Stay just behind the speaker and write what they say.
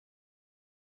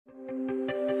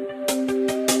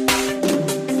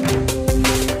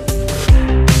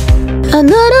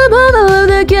Another bottle of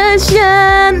the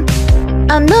kitchen.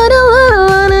 Another little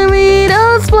one to read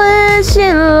those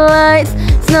flashing lights.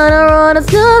 It's not a road, it's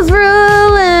just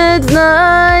through its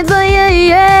nights. Oh yeah,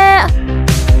 yeah.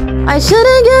 I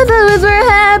should've guessed it was what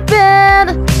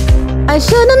happened. I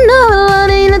should've known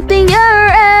wanting nothing your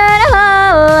red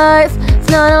highlights. It's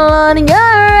not a lot in your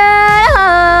red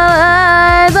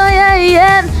highlights. Oh yeah,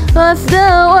 yeah. What's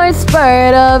the worst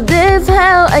part of this?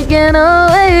 How I can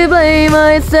always blame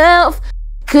myself.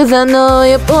 Cause I know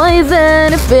you're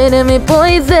poison, you're feeding me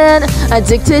poison.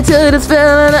 Addicted to this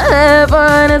feeling I have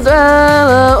on its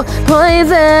swallow.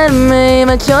 Poison, made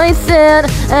my choice in.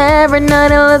 Every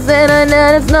night I listen and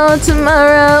then it's no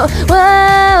tomorrow. Whoa,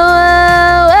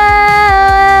 whoa,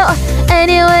 whoa.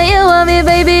 Anyway you want me,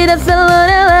 baby, that's a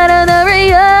little letter to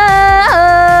read.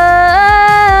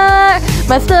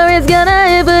 My story's gonna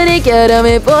hit, but it could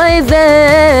me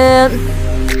poison.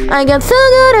 I got so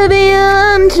good at being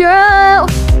untrue.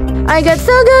 I got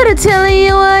so good at telling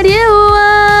you what you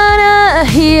wanna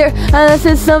hear. Unless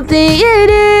it's something you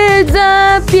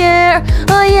disappear.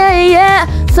 Oh yeah, yeah.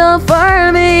 So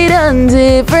far made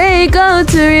undifferent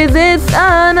to resist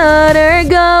another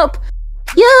gulp.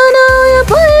 You know you're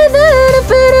poison, you're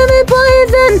feeding me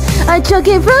poison. I chuck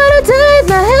it prototype,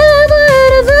 my head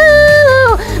is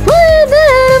low. Poison,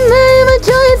 I made my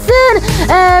choice in.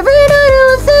 Every night I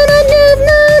listen, I need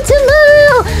no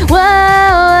tomorrow.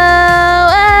 Wow, wow,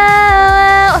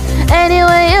 wow, wow.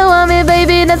 Anyway you want me,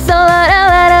 baby, that's all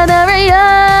I never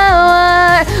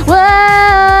war.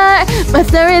 My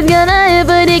story's gonna hit,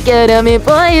 but it could me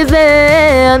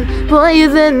poison.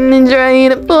 Poison and trying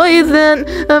to poison.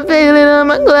 I'm feeling on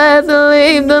my glass and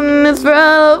leave them this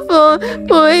full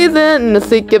poison. I'm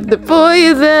sick of the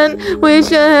poison.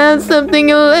 Wish I had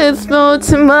something a little small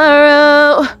tomorrow.